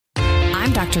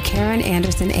I'm Dr. Karen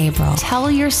Anderson Abril.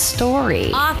 Tell your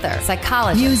story. Author,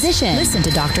 psychologist, musician. Listen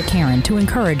to Dr. Karen to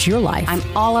encourage your life. I'm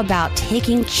all about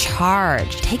taking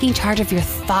charge of your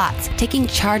thoughts, taking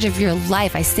charge of your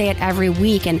life. I say it every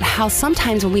week, and how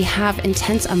sometimes when we have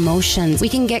intense emotions, we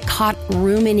can get caught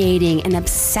ruminating and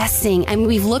obsessing. And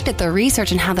we've looked at the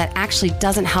research and how that actually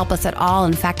doesn't help us at all.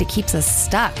 In fact, it keeps us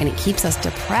stuck and it keeps us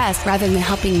depressed rather than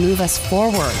helping move us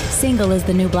forward. Single is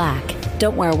the new black.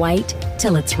 Don't wear white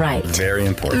till it's right. Very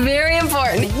important. Very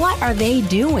important. What are they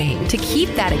doing to keep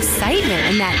that excitement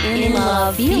and that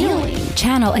in-love feeling?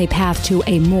 Channel a path to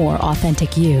a more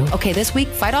authentic you. Okay, this week,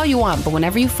 fight all you want, but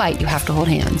whenever you fight, you have to hold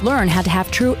hands. Learn how to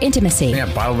have true intimacy.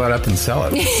 Yeah, bottle that up and sell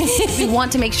it. We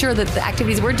want to make sure that the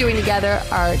activities we're doing together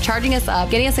are charging us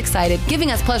up, getting us excited, giving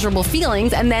us pleasurable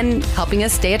feelings, and then helping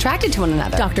us stay attracted to one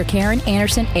another. Dr. Karen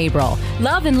Anderson Abril.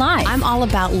 Love and life. I'm all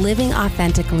about living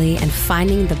authentically and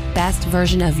finding the best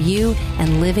version of you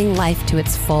and living life to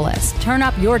its fullest. Turn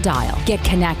up your dial. Get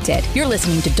connected. You're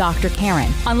listening to Dr.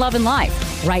 Karen on Love and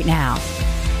Life right now.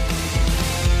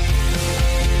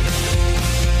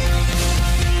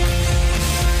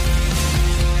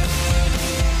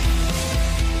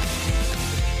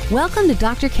 Welcome to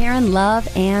Dr. Karen Love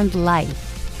and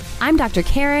Life. I'm Dr.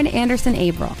 Karen Anderson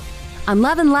Abril. On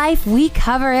Love and Life, we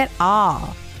cover it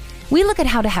all. We look at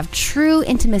how to have true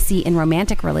intimacy in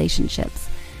romantic relationships,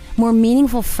 more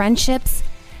meaningful friendships,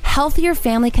 healthier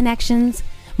family connections,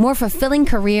 more fulfilling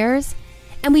careers,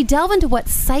 and we delve into what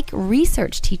psych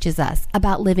research teaches us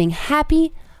about living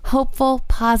happy, hopeful,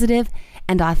 positive,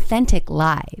 and authentic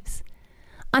lives.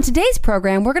 On today's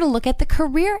program, we're going to look at the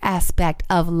career aspect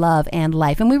of love and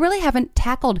life. And we really haven't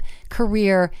tackled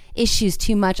career issues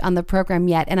too much on the program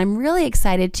yet. And I'm really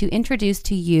excited to introduce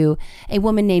to you a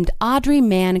woman named Audrey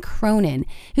Mann Cronin,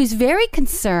 who's very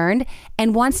concerned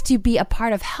and wants to be a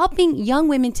part of helping young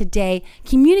women today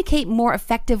communicate more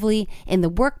effectively in the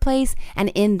workplace and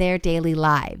in their daily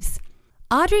lives.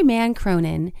 Audrey Mann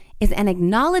Cronin is an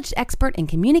acknowledged expert in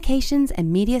communications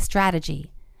and media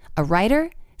strategy, a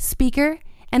writer, speaker,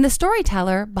 and the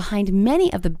storyteller behind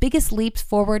many of the biggest leaps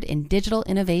forward in digital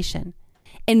innovation.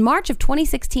 In March of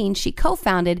 2016, she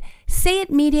co-founded Say It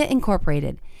Media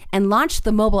Incorporated and launched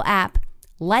the mobile app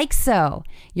Like So,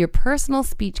 your personal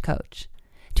speech coach,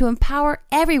 to empower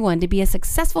everyone to be a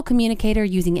successful communicator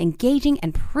using engaging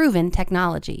and proven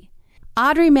technology.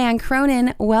 Audrey Mann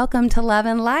Cronin, welcome to Love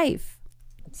and Life.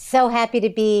 So happy to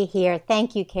be here.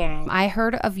 Thank you, Karen. I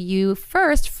heard of you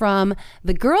first from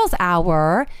The Girls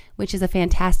Hour, which is a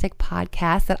fantastic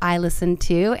podcast that I listen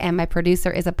to and my producer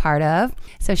is a part of.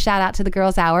 So shout out to The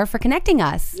Girls Hour for connecting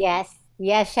us. Yes.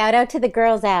 Shout out to The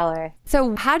Girls Hour.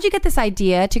 So how'd you get this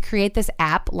idea to create this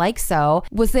app Like So?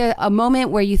 Was there a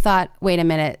moment where you thought, wait a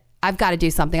minute, I've got to do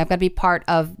something. I've got to be part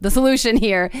of the solution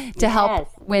here to help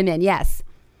women. Yes.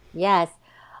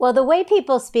 Well, the way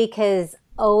people speak has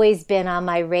always been on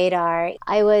my radar.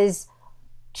 I was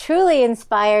truly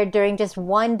inspired during just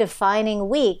one defining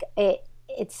week.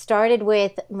 It started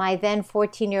with my then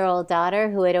 14-year-old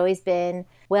daughter, who had always been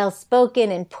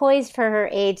well-spoken and poised for her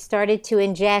age, started to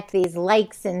inject these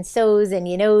likes and so's and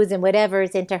you knows and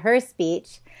whatevers into her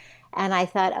speech. And I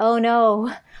thought, oh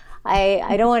no,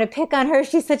 I don't want to pick on her.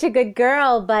 She's such a good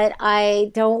girl, but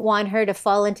I don't want her to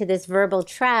fall into this verbal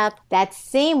trap. That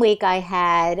same week I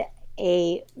had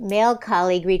a male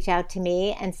colleague reach out to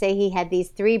me and say he had these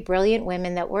 3 brilliant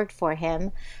women that worked for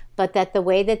him, but that the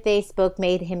way that they spoke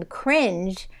made him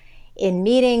cringe in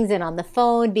meetings and on the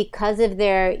phone because of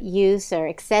their use or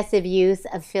excessive use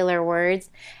of filler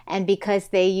words, and because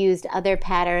they used other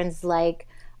patterns like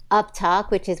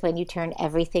uptalk, which is when you turn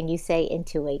everything you say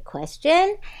into a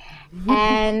question,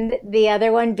 and the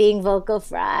other one being vocal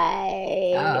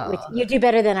fry, which you do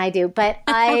better than I do. But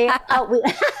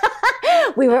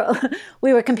we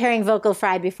were comparing vocal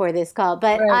fry before this call.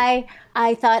 But right.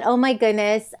 I thought, oh my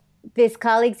goodness, this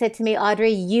colleague said to me,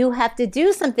 Audrey, you have to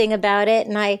do something about it.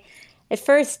 And I at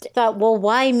first thought, well,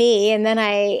 why me? And then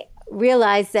I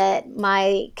realized that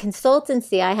my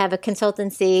consultancy, I have a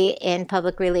consultancy in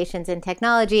public relations and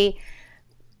technology,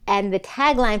 and the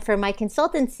tagline for my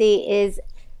consultancy is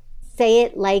say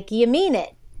it like you mean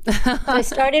it. So I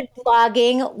started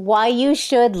blogging why you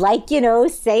should,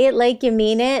 say it like you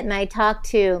mean it. And I talked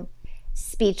to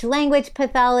speech language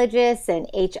pathologists and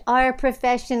HR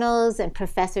professionals and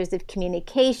professors of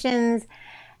communications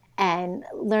and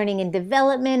learning and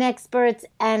development experts.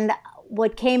 And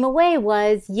what came away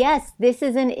was, yes, this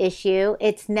is an issue.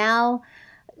 It's now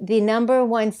the number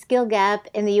one skill gap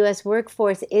in the U.S.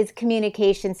 workforce is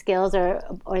communication skills,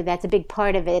 or that's a big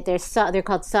part of it. They're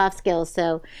called soft skills.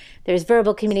 So there's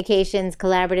verbal communications,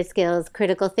 collaborative skills,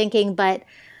 critical thinking. But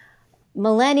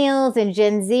millennials and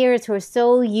Gen Zers who are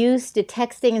so used to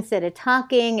texting instead of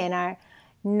talking and are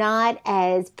not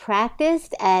as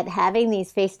practiced at having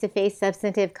these face-to-face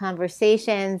substantive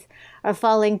conversations are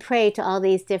falling prey to all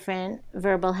these different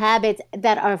verbal habits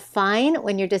that are fine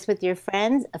when you're just with your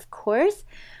friends, of course.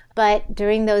 But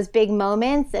during those big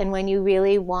moments and when you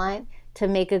really want to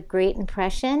make a great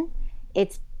impression,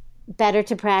 it's better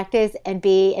to practice and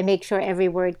make sure every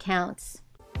word counts.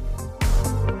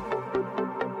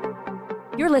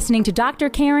 You're listening to Dr.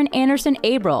 Karen Anderson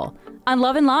Abril on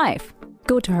Love and Life.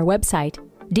 Go to our website,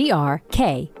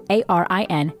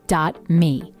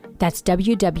 drkarin.me. That's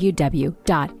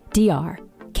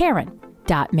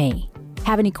www.drkaren.me.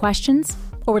 Have any questions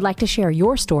or would like to share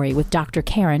your story with Dr.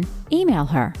 Karen? Email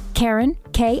her, Karen,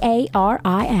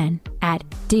 Karin, at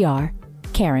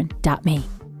drkaren.me.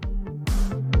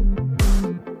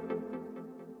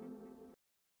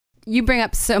 You bring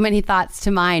up so many thoughts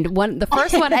to mind. The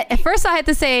first one, at first I had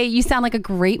to say, you sound like a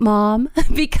great mom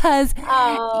because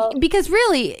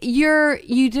really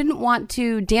you didn't want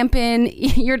to dampen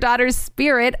your daughter's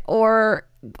spirit or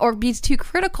be too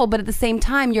critical, but at the same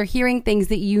time, you're hearing things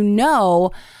that you know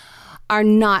are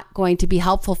not going to be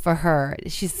helpful for her.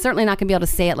 She's certainly not going to be able to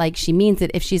say it like she means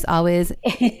it if she's always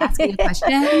asking a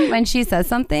question when she says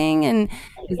something and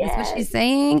is this what she's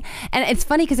saying? And it's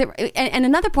funny because and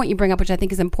another point you bring up, which I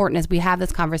think is important as we have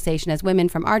this conversation as women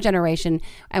from our generation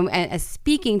and as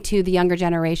speaking to the younger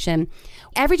generation,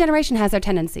 every generation has their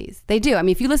tendencies. They do. I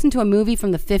mean, if you listen to a movie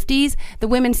from the 50s, the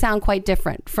women sound quite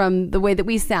different from the way that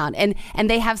we sound. And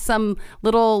they have some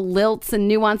little lilts and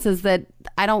nuances that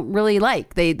I don't really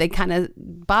like. They kind of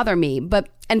bother me.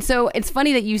 And so it's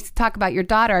funny that you talk about your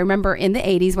daughter. I remember in the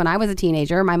 80s when I was a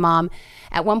teenager, my mom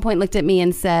at one point looked at me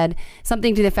and said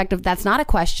something to the effect of, that's not a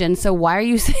question. So why are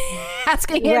you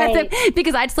asking it? Right.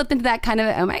 Because I'd slipped into that kind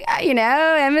of, oh my God,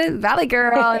 I'm a Valley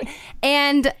girl.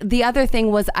 And the other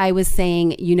thing was I was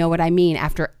saying, you know what I mean,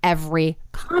 after every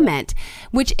comment,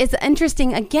 which is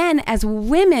interesting. Again, as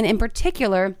women in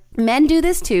particular, men do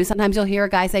this too. Sometimes you'll hear a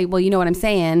guy say, well, you know what I'm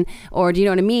saying, or do you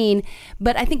know what I mean?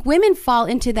 But I think women fall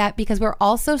into that because we're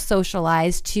also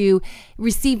socialized to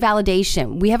receive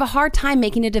validation. We have a hard time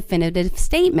making a definitive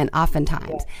statement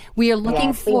oftentimes. We are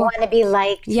looking for... We want to be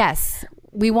liked. Yes.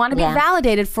 We want to be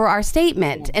validated for our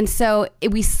statement. And so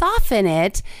we soften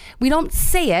it. We don't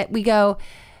say it. We go,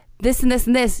 this and this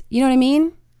and this. You know what I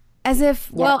mean? As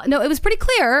if, well, no, it was pretty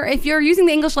clear. If you're using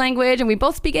the English language and we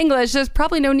both speak English, there's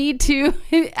probably no need to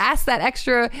ask that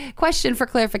extra question for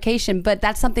clarification. But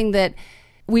that's something that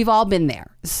we've all been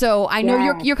there. So I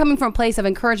know you're coming from a place of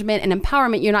encouragement and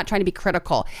empowerment. You're not trying to be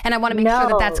critical. And I want to make sure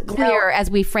that that's clear as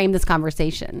we frame this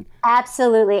conversation.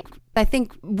 Absolutely. I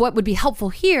think what would be helpful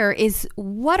here is,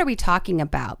 what are we talking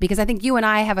about? Because I think you and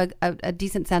I have a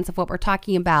decent sense of what we're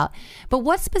talking about. But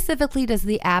what specifically does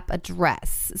the app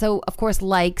address? So, of course,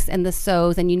 likes and the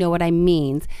so's, and you know what I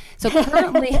mean. So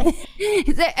currently,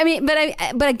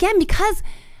 but again, because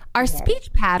our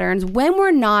speech patterns, when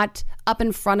we're not up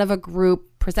in front of a group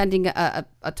presenting a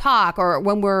talk, or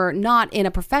when we're not in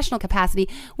a professional capacity,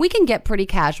 we can get pretty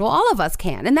casual. All of us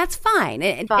can, and that's fine.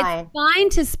 It's fine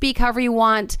to speak however you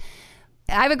want.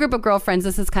 I have a group of girlfriends.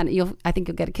 This is kind of, I think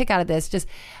you'll get a kick out of this. Just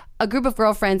a group of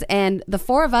girlfriends, and the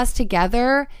four of us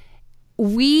together,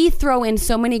 we throw in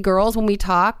so many girls when we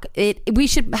talk. We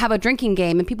should have a drinking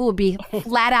game, and people would be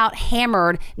flat out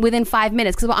hammered within 5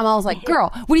 minutes because I'm always like, girl,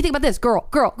 what do you think about this? Girl.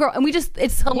 And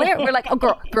it's hilarious. We're like, oh,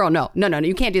 girl, no,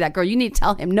 you can't do that, girl. You need to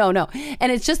tell him, no.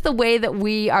 And it's just the way that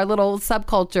our little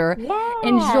subculture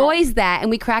enjoys that, and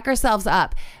we crack ourselves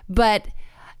up. But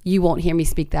you won't hear me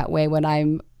speak that way when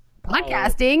I'm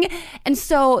podcasting. And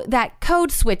so that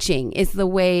code switching is the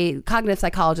way cognitive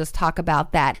psychologists talk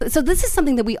about that. So this is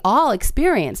something that we all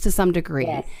experience to some degree.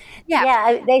 Yes.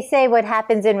 Yeah. They say what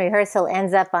happens in rehearsal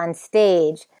ends up on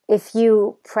stage. If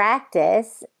you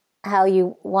practice how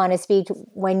you want to speak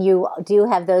when you do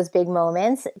have those big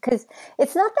moments, because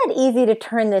it's not that easy to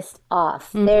turn this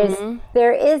off. Mm-hmm.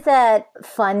 There is that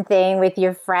fun thing with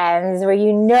your friends where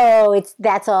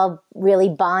that's all really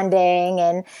bonding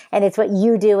and it's what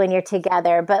you do when you're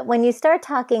together. But when you start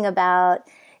talking about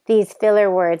these filler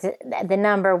words, the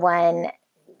number one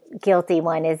guilty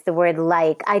one is the word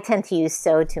like. I tend to use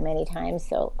so too many times.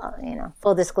 So,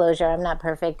 full disclosure, I'm not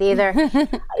perfect either,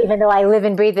 even though I live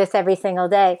and breathe this every single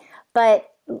day. But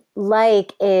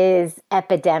like is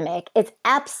epidemic. It's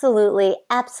absolutely,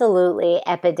 absolutely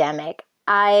epidemic.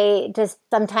 I just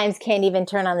sometimes can't even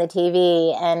turn on the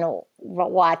TV and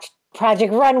watch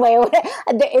Project Runway.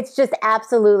 It's just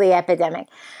absolutely epidemic.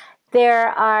 There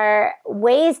are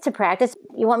ways to practice.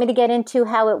 You want me to get into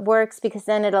how it works, because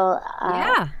then it'll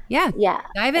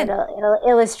Dive in. It'll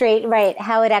illustrate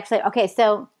how it actually. Okay,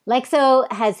 so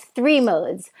Lexo has 3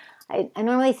 modes. I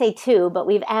normally say 2, but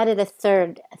we've added a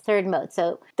third mode.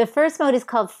 So the first mode is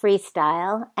called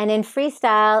freestyle, and in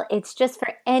freestyle, it's just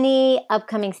for any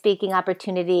upcoming speaking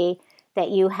opportunity that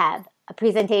you have. A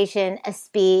presentation, a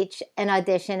speech, an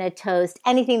audition, a toast,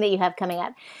 anything that you have coming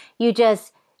up. You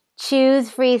just choose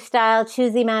freestyle,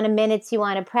 choose the amount of minutes you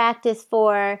want to practice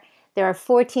for. There are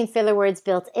 14 filler words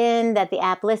built in that the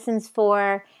app listens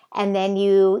for. And then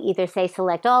you either say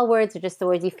select all words or just the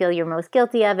words you feel you're most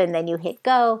guilty of, and then you hit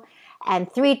go.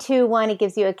 And 3, 2, 1, it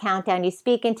gives you a countdown. You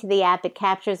speak into the app. It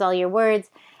captures all your words.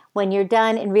 When you're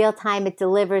done in real time, it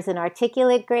delivers an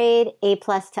articulate grade, A+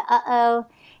 to uh-oh.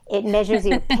 It measures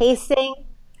your pacing.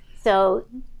 So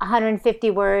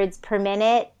 150 words per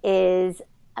minute is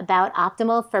about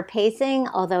optimal for pacing,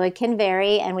 although it can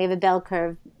vary, and we have a bell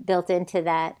curve built into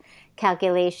that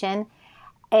calculation.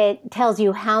 It tells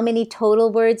you how many total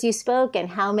words you spoke and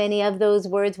how many of those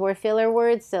words were filler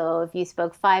words. So if you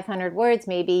spoke 500 words,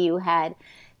 maybe you had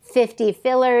 50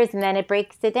 fillers, and then it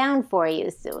breaks it down for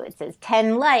you. So it says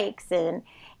 10 likes and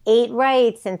 8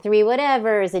 rights and 3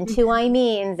 whatevers and 2 I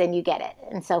means, and you get it,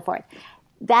 and so forth.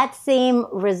 That same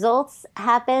results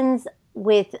happens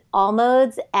with all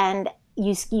modes, and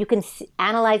you can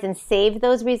analyze and save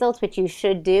those results, which you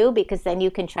should do, because then you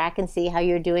can track and see how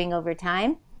you're doing over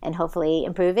time and hopefully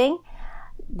improving.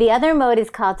 The other mode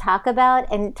is called Talk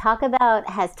About, and Talk About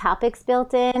has topics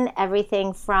built in,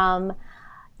 everything from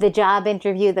the job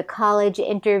interview, the college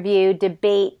interview,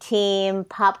 debate team,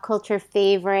 pop culture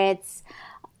favorites,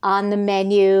 on the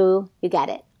menu, you get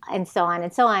it, and so on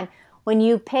and so on. When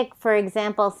you pick, for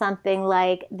example, something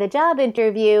like the job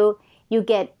interview, you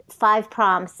get 5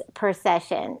 prompts per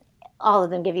session. All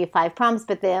of them give you 5 prompts,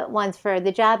 but the ones for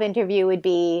the job interview would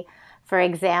be, for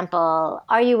example,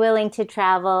 are you willing to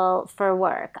travel for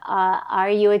work?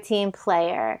 Are you a team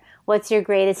player? What's your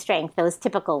greatest strength? Those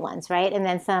typical ones, right? And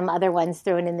then some other ones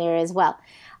thrown in there as well.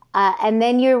 And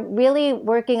then you're really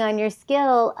working on your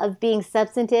skill of being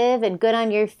substantive and good on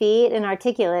your feet and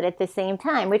articulate at the same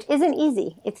time, which isn't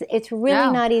easy. It's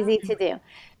really not easy to do.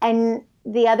 And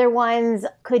the other ones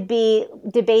could be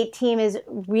debate team is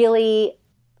really,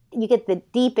 you get the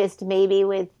deepest maybe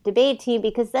with debate team,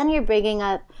 because then you're bringing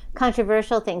up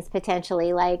controversial things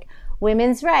potentially, like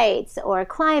women's rights or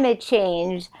climate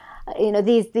change,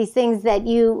 these things that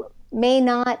you may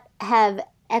not have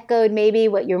echoed maybe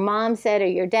what your mom said or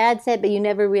your dad said, but you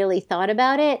never really thought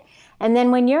about it. And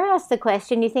then when you're asked the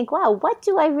question, you think, wow, what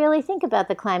do I really think about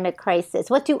the climate crisis?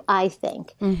 What do I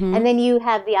think? Mm-hmm. And then you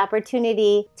have the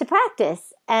opportunity to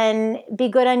practice and be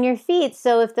good on your feet.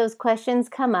 So if those questions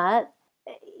come up,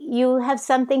 you have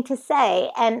something to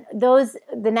say. And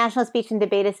the National Speech and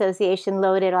Debate Association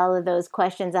loaded all of those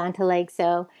questions onto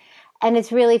Lexo. And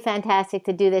it's really fantastic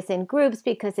to do this in groups,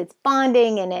 because it's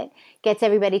bonding and it gets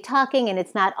everybody talking, and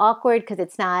it's not awkward because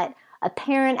it's not a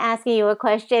parent asking you a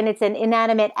question. It's an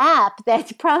inanimate app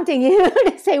that's prompting you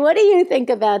to say, what do you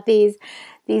think about these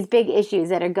big issues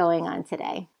that are going on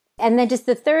today? And then just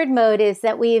the third mode is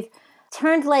that we've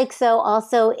turned Lexo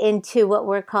also into what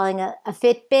we're calling a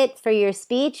Fitbit for your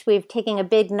speech. We've taken a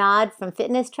big nod from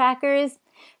fitness trackers,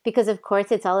 because of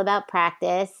course it's all about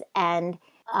practice and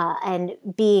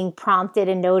being prompted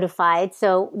and notified.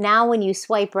 So now when you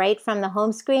swipe right from the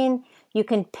home screen, you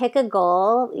can pick a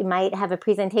goal. You might have a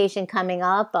presentation coming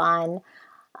up on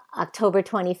October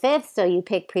 25th. So you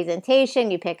pick presentation,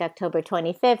 you pick October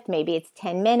 25th, maybe it's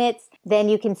 10 minutes. Then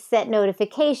you can set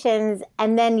notifications,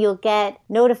 and then you'll get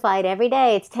notified every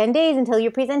day. It's 10 days until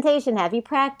your presentation. Have you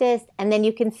practiced? And then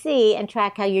you can see and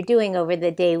track how you're doing over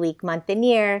the day, week, month, and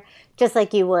year, just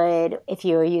like you would if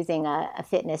you were using a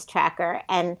fitness tracker.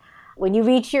 And when you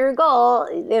reach your goal,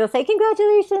 it'll say,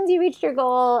 congratulations, you reached your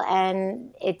goal,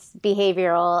 and it's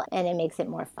behavioral, and it makes it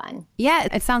more fun. Yeah,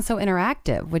 it sounds so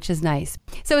interactive, which is nice.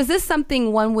 So is this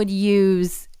something one would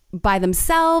use by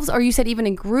themselves, or you said even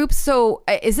in groups? So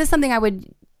is this something I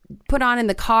would put on in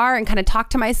the car and kind of talk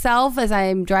to myself as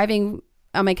I'm driving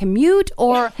on my commute?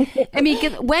 Or, I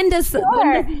mean, when does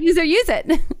the user use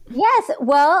it? Yes,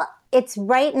 well, it's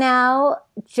right now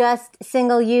just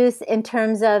single use in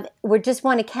terms of we just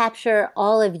want to capture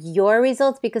all of your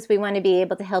results, because we want to be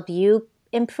able to help you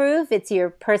improve. It's your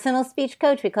personal speech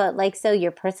coach. We call it Lexo,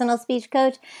 your personal speech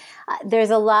coach. There's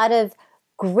a lot of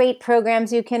great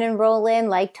programs you can enroll in,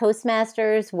 like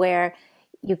Toastmasters, where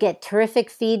you get terrific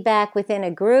feedback within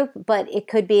a group, but it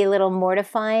could be a little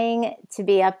mortifying to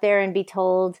be up there and be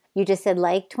told you just said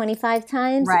like 25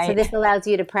 times. Right. So this allows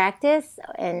you to practice.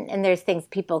 And there's things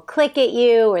people click at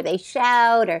you or they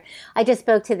shout. Or I just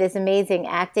spoke to this amazing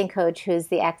acting coach who's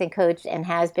the acting coach and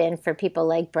has been for people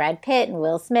like Brad Pitt and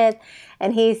Will Smith.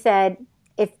 And he said,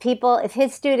 if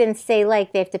his students say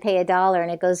like, they have to pay $1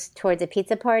 and it goes towards a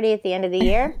pizza party at the end of the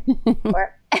year.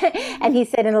 And he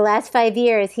said in the last 5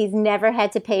 years, he's never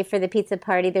had to pay for the pizza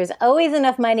party. There's always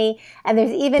enough money, and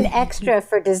there's even extra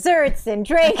for desserts and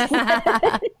drinks.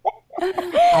 I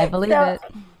believe it.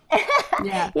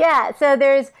 Yeah. Yeah. So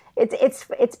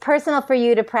it's personal for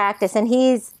you to practice. And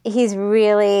he's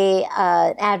really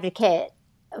an advocate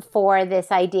for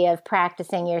this idea of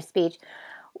practicing your speech.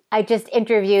 I just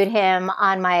interviewed him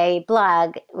on my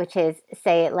blog, which is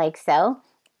Say It Like So.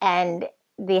 And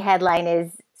the headline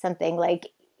is something like,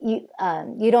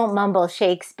 you don't mumble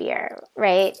Shakespeare,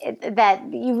 right? That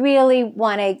you really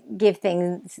want to give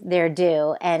things their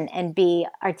due and be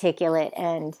articulate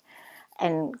and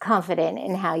confident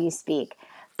in how you speak.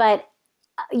 But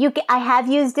I have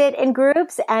used it in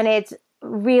groups, and it's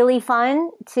really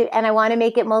fun and I want to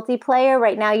make it multiplayer.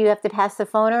 Right now you have to pass the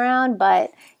phone around,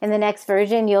 but in the next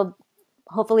version, you'll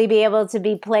hopefully be able to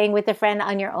be playing with a friend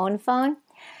on your own phone.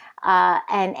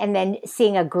 And then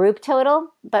seeing a group total.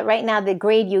 But right now, the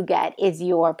grade you get is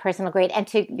your personal grade. And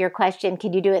to your question,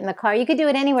 could you do it in the car? You could do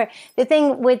it anywhere. The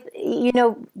thing with,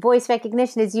 voice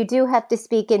recognition is you do have to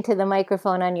speak into the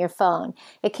microphone on your phone.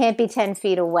 It can't be 10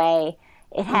 feet away.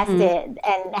 It has to,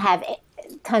 and have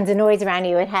tons of noise around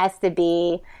you. It has to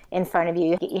be in front of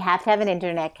you. You have to have an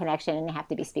internet connection and you have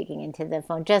to be speaking into the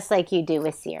phone, just like you do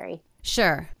with Siri.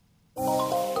 Sure.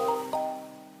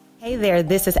 Hey there,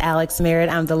 this is Alex Merritt.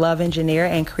 I'm the love engineer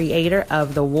and creator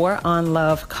of the War on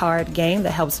Love card game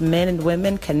that helps men and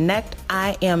women connect.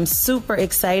 I am super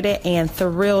excited and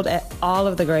thrilled at all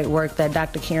of the great work that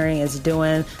Dr. Karen is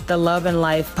doing. The Love and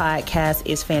Life podcast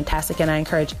is fantastic, and I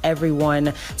encourage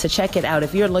everyone to check it out.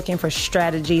 If you're looking for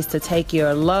strategies to take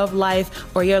your love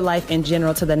life or your life in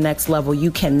general to the next level, you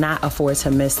cannot afford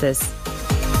to miss this.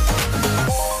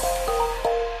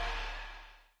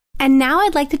 And now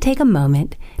I'd like to take a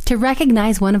moment to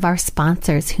recognize one of our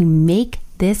sponsors who make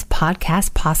this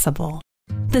podcast possible.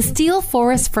 The Steel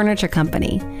Forest Furniture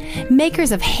Company,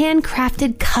 makers of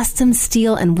handcrafted custom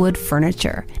steel and wood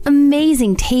furniture,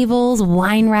 amazing tables,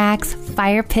 wine racks,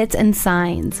 fire pits, and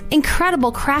signs,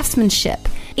 incredible craftsmanship.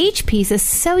 Each piece is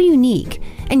so unique,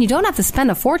 and you don't have to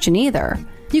spend a fortune either.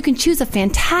 You can choose a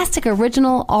fantastic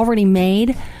original already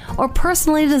made or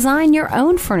personally design your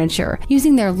own furniture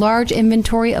using their large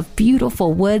inventory of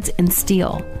beautiful woods and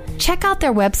steel. Check out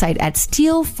their website at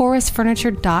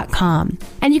steelforestfurniture.com,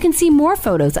 and you can see more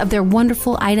photos of their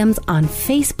wonderful items on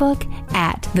Facebook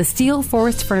at the Steel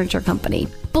Forest Furniture Company.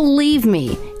 Believe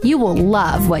me, you will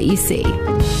love what you see.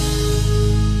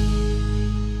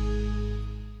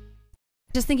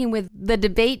 Just thinking with the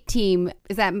debate team,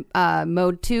 is that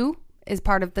mode 2? Is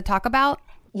part of the Talk About?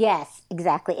 Yes,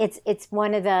 exactly. It's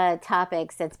one of the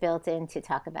topics that's built in to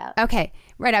Talk About. Okay,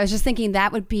 right. I was just thinking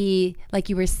that would be, like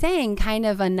you were saying, kind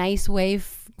of a nice way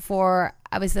for,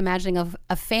 I was imagining of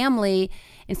a family,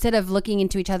 instead of looking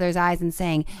into each other's eyes and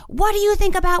saying, what do you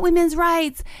think about women's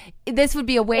rights? This would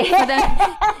be a way for them,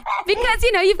 because,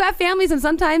 you've got families and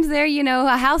sometimes they're,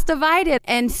 a house divided.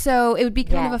 And so it would be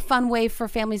kind of a fun way for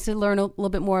families to learn a little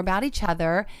bit more about each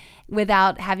other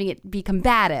without having it be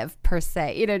combative per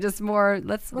se, just more,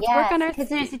 let's work on our...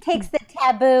 Because it takes the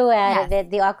taboo out of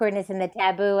it, the awkwardness and the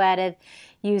taboo out of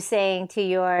you saying to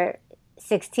your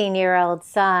 16-year-old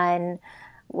son,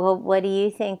 well, what do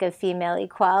you think of female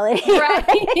equality?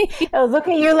 Right. Oh, look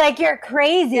at you like you're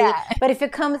crazy. Yeah. But if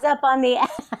it comes up on the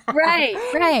app,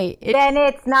 right. Then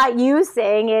it's not you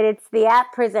saying it, it's the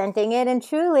app presenting it. And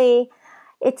truly,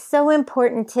 it's so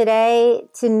important today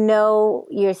to know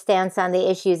your stance on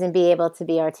the issues and be able to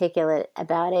be articulate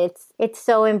about it. It's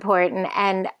so important.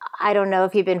 And I don't know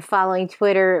if you've been following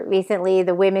Twitter recently,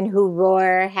 the Women Who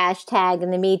Roar hashtag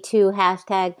and the Me Too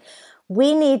hashtag.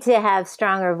 We need to have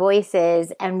stronger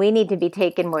voices and we need to be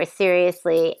taken more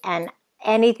seriously. And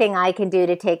anything I can do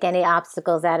to take any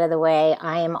obstacles out of the way,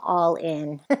 I am all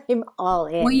in. I'm all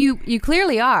in. Well, you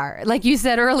clearly are. Like you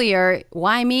said earlier,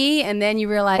 why me? And then you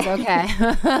realize,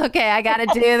 okay, I got to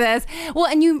do this. Well,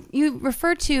 and you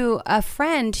referred to a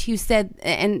friend who said,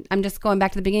 and I'm just going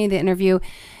back to the beginning of the interview,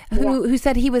 who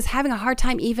said he was having a hard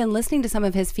time even listening to some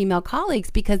of his female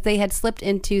colleagues because they had slipped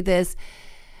into this.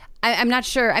 I'm not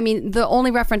sure. I mean, the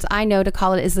only reference I know to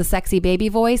call it is the sexy baby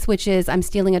voice, which is, I'm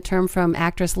stealing a term from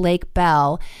actress Lake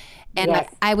Bell. And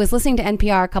Yes. I was listening to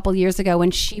NPR a couple years ago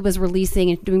when she was releasing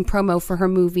and doing promo for her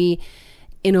movie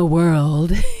In a World,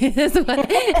 which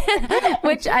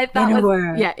I thought in a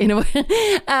world.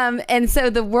 And so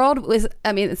the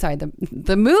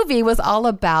movie was all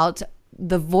about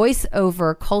the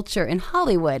voiceover culture in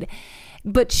Hollywood,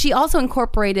 but she also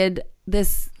incorporated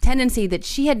this tendency that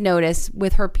she had noticed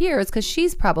with her peers, because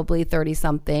she's probably 30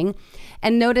 something,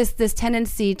 and noticed this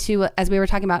tendency to, as we were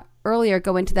talking about earlier,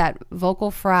 go into that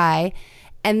vocal fry,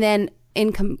 and then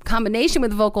in combination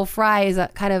with vocal fry is a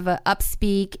kind of a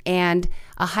upspeak and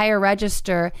a higher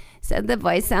register. Said the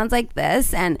voice sounds like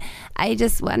this, and I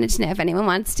just wanted to know if anyone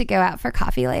wants to go out for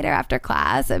coffee later after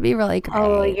class. It'd be really great.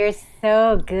 Oh, you're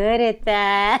so good at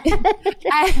that.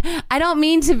 I don't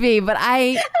mean to be, but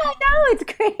I know, it's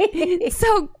great.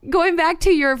 So going back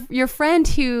to your friend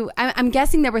who, I'm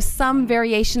guessing there was some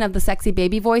variation of the sexy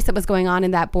baby voice that was going on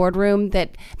in that boardroom,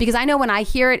 that, because I know when I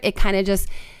hear it, it kind of just,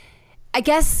 I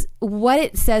guess what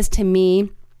it says to me,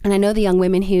 and I know the young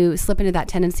women who slip into that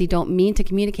tendency don't mean to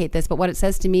communicate this, but what it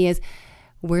says to me is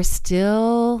we're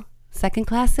still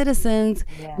second-class citizens.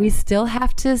 Yeah. We still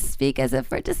have to speak as if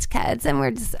we're just kids, and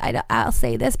I'll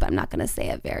say this, but I'm not going to say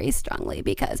it very strongly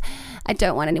because I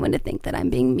don't want anyone to think that I'm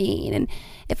being mean. And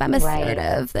if I'm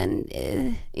assertive, then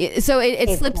so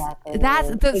it slips.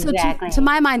 To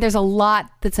my mind, there's a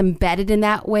lot that's embedded in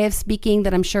that way of speaking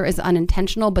that I'm sure is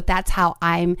unintentional, but that's how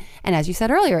and as you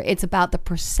said earlier, it's about the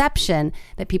perception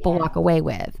that people walk away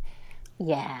with.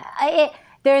 Yeah.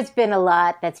 There's been a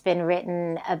lot that's been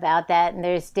written about that, and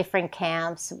there's different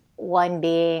camps. One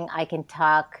being, I can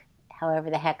talk however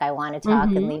the heck I want to talk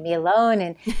and leave me alone.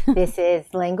 And this is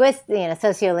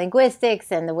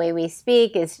sociolinguistics, and the way we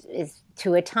speak is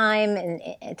to a time and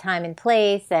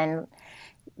place, and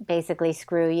basically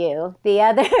screw you. The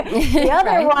other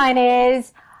right. one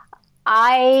is,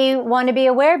 I want to be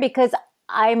aware because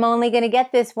I'm only going to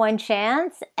get this one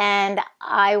chance, and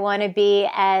I want to be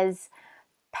as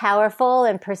powerful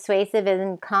and persuasive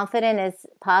and confident as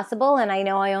possible. And I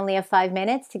know I only have 5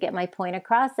 minutes to get my point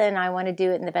across, and I want to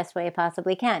do it in the best way I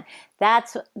possibly can.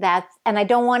 That's, and I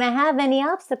don't want to have any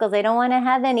obstacles. I don't want to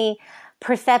have any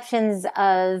perceptions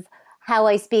of how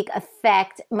I speak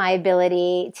affect my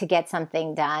ability to get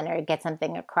something done or get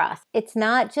something across. It's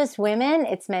not just women,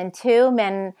 it's men too.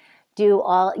 Men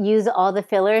use all the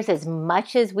fillers as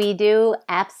much as we do,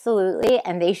 absolutely,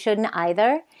 and they shouldn't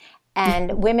either.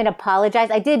 And women apologize.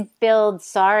 I did build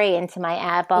sorry into my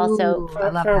app also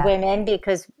for women,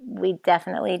 because we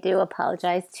definitely do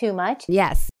apologize too much.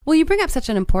 Yes. Well, you bring up such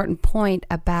an important point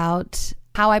about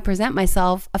how I present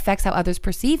myself affects how others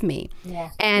perceive me.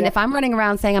 Yeah. And if I'm running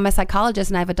around saying I'm a psychologist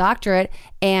and I have a doctorate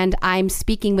and I'm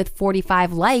speaking with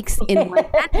 45 likes in one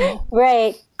sentence,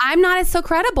 right, I'm not so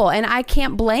credible. And I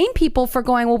can't blame people for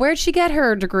going, well, where'd she get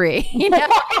her degree?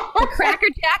 The Cracker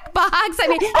Jack box. I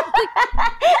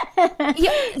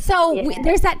mean,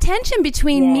 there's that tension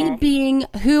between me being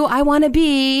who I want to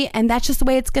be, and that's just the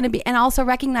way it's going to be, and also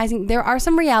recognizing there are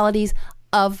some realities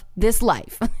of this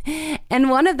life. And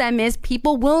one of them is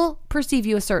people will perceive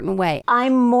you a certain way.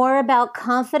 I'm more about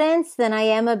confidence than I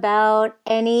am about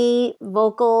any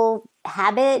verbal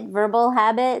habit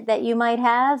that you might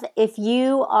have. If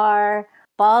you are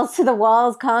balls to the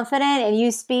walls confident and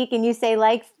you speak and you say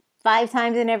like 5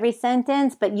 times in every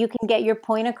sentence, but you can get your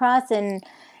point across in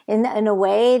a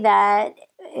way that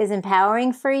is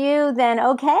empowering for you, then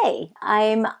okay.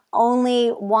 I'm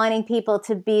only wanting people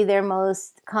to be their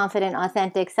most confident,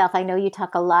 authentic self. I know you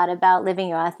talk a lot about living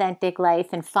your authentic life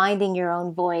and finding your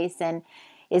own voice, and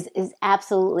is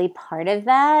absolutely part of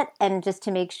that. And just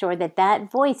to make sure that that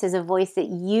voice is a voice that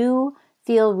you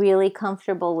feel really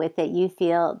comfortable with, that you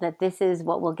feel that this is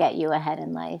what will get you ahead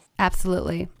in life.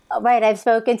 Absolutely. Right. I've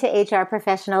spoken to HR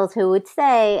professionals who would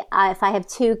say, if I have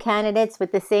 2 candidates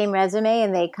with the same resume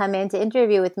and they come in to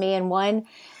interview with me, and one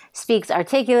speaks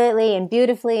articulately and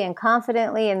beautifully and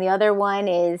confidently, and the other one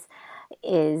is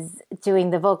doing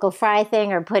the vocal fry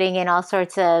thing or putting in all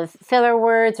sorts of filler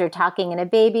words or talking in a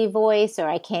baby voice, or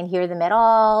I can't hear them at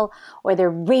all, or they're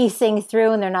racing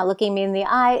through and they're not looking me in the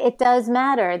eye, it does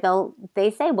matter.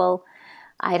 They say, well,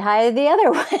 I'd hire the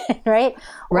other one, right?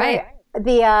 Right.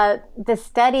 The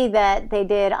study that they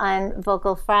did on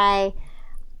vocal fry,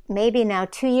 maybe now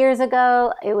 2 years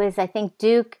ago, it was, I think,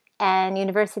 Duke and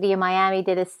University of Miami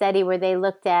did a study where they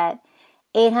looked at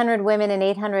 800 women and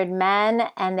 800 men,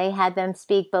 and they had them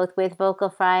speak both with vocal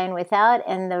fry and without,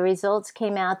 and the results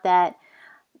came out that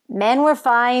men were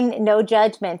fine, no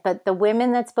judgment, but the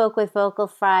women that spoke with vocal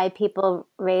fry, people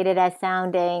rated as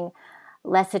sounding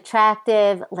less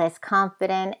attractive, less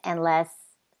confident and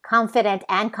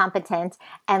competent,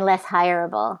 and less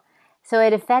hireable. So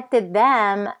it affected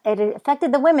them. It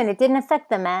affected the women. It didn't affect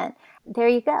the men. There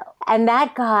you go. And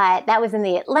that was in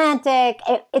the Atlantic.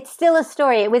 It's still a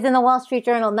story. It was in the Wall Street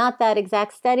Journal, not that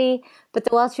exact study, but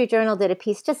the Wall Street Journal did a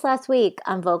piece just last week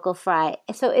on vocal fry.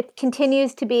 So it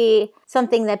continues to be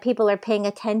something that people are paying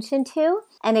attention to.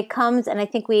 And it comes, and I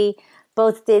think we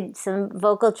both did some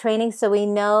vocal training, so we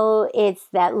know it's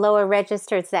that lower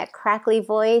register, it's that crackly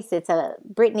voice, it's a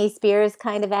Britney Spears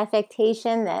kind of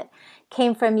affectation that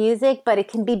came from music, but it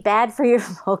can be bad for your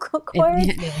vocal cords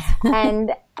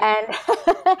and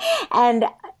and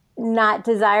not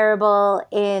desirable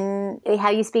in how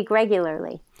you speak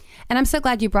regularly. And I'm so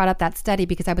glad you brought up that study,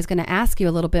 because I was going to ask you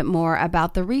a little bit more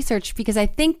about the research, because I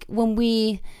think when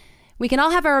we can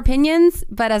all have our opinions,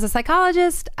 but as a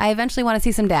psychologist, I eventually want to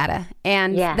see some data.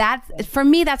 And that's, for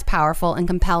me, that's powerful and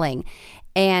compelling,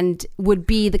 and would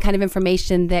be the kind of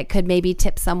information that could maybe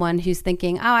tip someone who's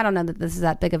thinking, oh, I don't know that this is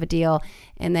that big of a deal.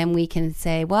 And then we can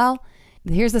say, well,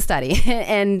 here's the study.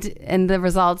 and the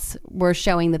results were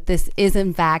showing that this is,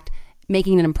 in fact,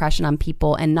 making an impression on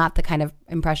people, and not the kind of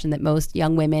impression that most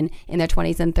young women in their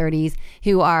 20s and 30s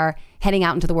who are heading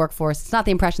out into the workforce, it's not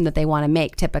the impression that they want to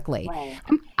make typically. Right.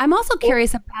 I'm also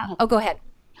curious about, go ahead.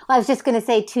 Well, I was just going to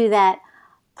say to that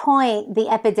point, the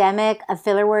epidemic of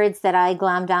filler words that I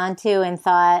glommed onto and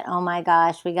thought, oh my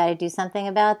gosh, we got to do something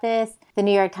about this. The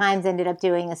New York Times ended up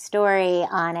doing a story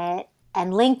on it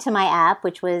and linked to my app,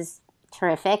 which was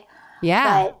terrific.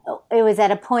 Yeah. But it was at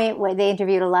a point where they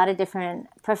interviewed a lot of different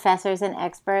professors and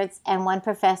experts. And one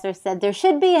professor said, there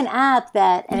should be an app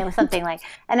that, and it was something like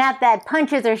an app that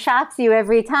punches or shocks you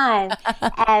every time.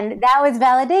 And that was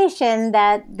validation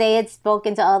that they had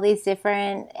spoken to all these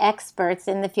different experts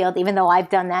in the field, even though I've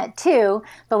done that too.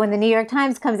 But when the New York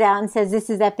Times comes out and says this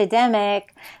is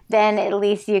epidemic, then at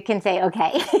least you can say,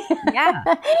 okay. Yeah.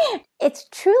 It's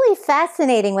truly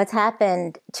fascinating what's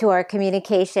happened to our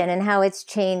communication and how it's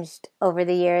changed over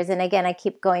the years. And again, I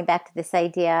keep going back to this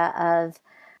idea of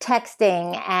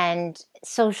texting and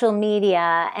social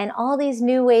media and all these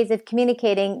new ways of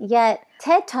communicating. Yet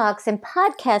TED Talks and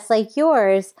podcasts like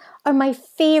yours are my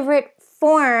favorite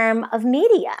form of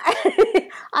media.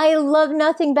 I love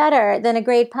nothing better than a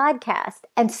great podcast.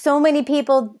 And so many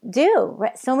people do.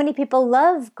 So many people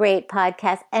love great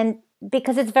podcasts, and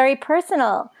because it's very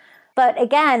personal. But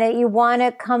again, you want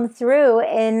to come through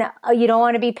and you don't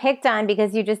want to be picked on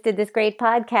because you just did this great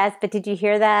podcast. But did you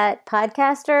hear that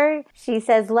podcaster? She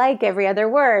says like every other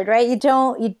word, right? You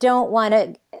don't want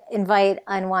to invite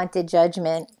unwanted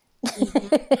judgment.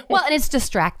 Well, and it's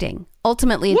distracting.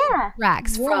 Ultimately, it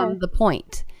distracts from the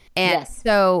point. And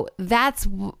so that's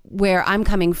where I'm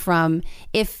coming from.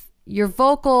 If your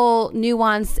vocal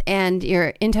nuance and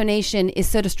your intonation is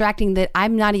so distracting that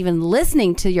I'm not even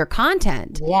listening to your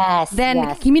content,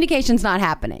 then communication's not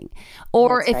happening.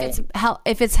 Or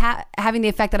if it's having the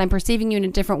effect that I'm perceiving you in a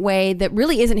different way that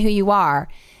really isn't who you are,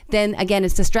 then again,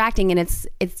 it's distracting, and it's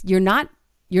you're not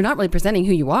really presenting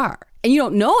who you are, and you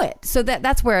don't know it. So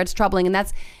that's where it's troubling, and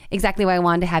that's exactly why I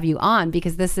wanted to have you on,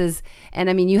 because this is, and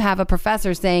I mean, you have a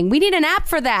professor saying we need an app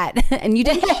for that, and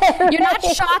you're not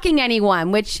shocking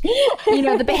anyone, which, you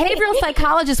know, the behavioral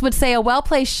psychologist would say a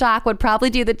well-placed shock would probably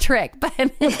do the trick, but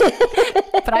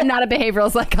I'm not a behavioral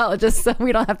psychologist, so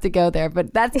we don't have to go there.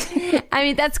 But that's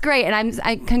great,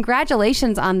 and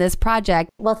congratulations on this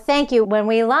project. Well, thank you. When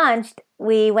we launched,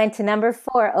 we went to number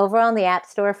 4 overall in the App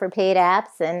Store for paid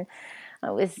apps, and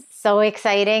it was so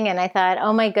exciting. And I thought,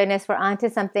 oh my goodness, we're onto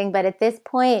something. But at this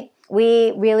point,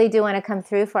 we really do want to come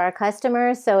through for our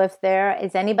customers. So if there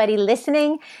is anybody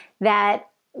listening that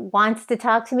wants to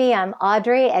talk to me, I'm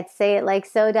Audrey at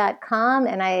sayitLikeSo.com,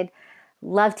 and I'd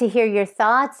love to hear your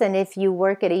thoughts. And if you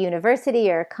work at a university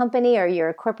or a company, or you're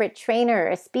a corporate trainer or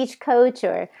a speech coach,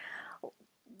 or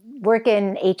work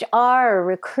in HR or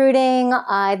recruiting,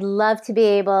 I'd love to be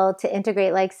able to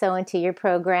integrate Like So into your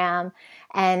program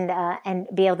and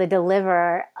be able to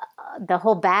deliver the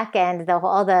whole back end,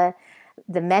 all the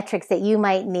metrics that you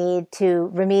might need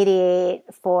to remediate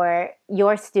for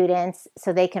your students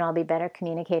so they can all be better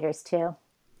communicators too.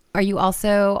 Are you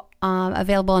also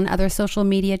available on other social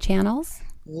media channels?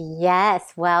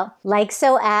 Yes. Well, Like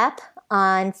So app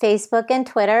on Facebook and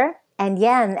Twitter. And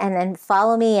and then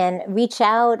follow me and reach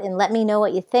out and let me know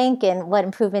what you think and what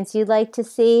improvements you'd like to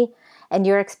see and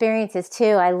your experiences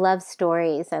too. I love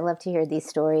stories. I love to hear these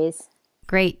stories.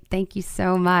 Great. Thank you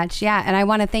so much. Yeah. And I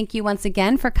want to thank you once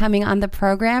again for coming on the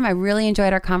program. I really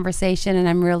enjoyed our conversation, and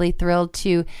I'm really thrilled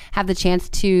to have the chance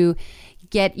to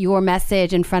get your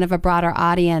message in front of a broader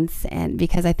audience, and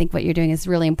because I think what you're doing is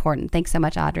really important. Thanks so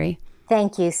much, Audrey.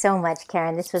 Thank you so much,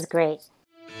 Karen. This was great.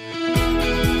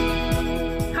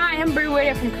 I'm Bree Whitty.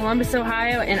 Julia from Columbus,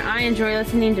 Ohio, and I enjoy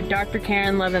listening to Dr.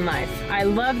 Karen Love and Life. I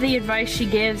love the advice she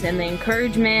gives and the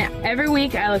encouragement. Every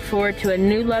week I look forward to a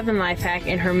new love and life hack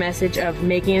and her message of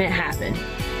making it happen.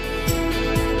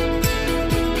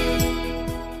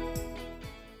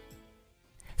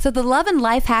 So the love and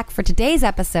life hack for today's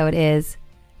episode is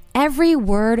every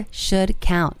word should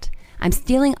count. I'm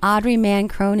stealing Audrey Mann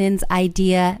Cronin's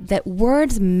idea that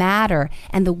words matter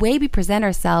and the way we present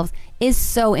ourselves is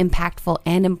so impactful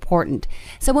and important.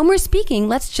 So when we're speaking,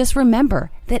 let's just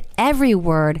remember that every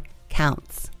word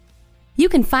counts. You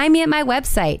can find me at my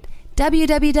website,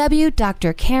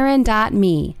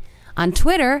 www.drkaren.me. On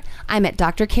Twitter, I'm at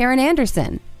Dr. Karen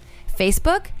Anderson.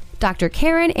 Facebook, Dr.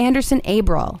 Karen Anderson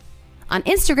Abril. On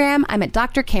Instagram, I'm at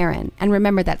Dr. Karen. And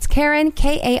remember, that's Karen,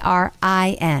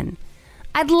 Karin.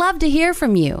 I'd love to hear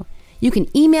from you. You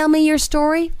can email me your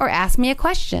story or ask me a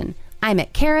question. I'm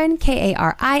at Karen,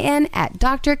 Karin, at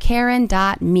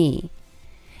drkaren.me.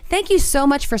 Thank you so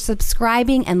much for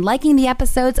subscribing and liking the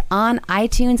episodes on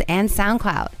iTunes and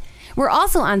SoundCloud. We're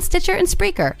also on Stitcher and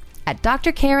Spreaker at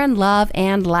Dr. Karen Love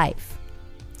and Life.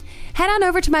 Head on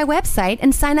over to my website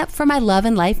and sign up for my Love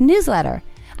and Life newsletter.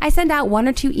 I send out 1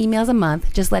 or 2 emails a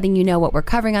month just letting you know what we're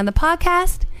covering on the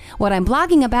podcast, what I'm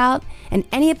blogging about, and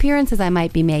any appearances I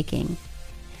might be making.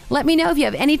 Let me know if you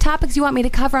have any topics you want me to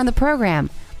cover on the program.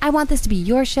 I want this to be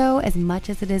your show as much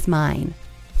as it is mine.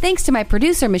 Thanks to my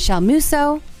producer, Michelle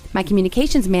Musso, my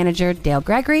communications manager, Dale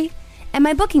Gregory, and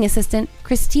my booking assistant,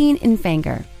 Christine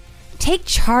Infanger. Take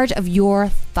charge of your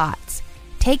thoughts.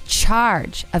 Take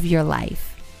charge of your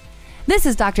life. This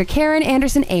is Dr. Karen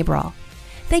Anderson Abril.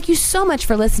 Thank you so much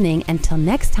for listening. Until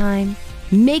next time,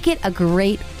 make it a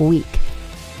great week.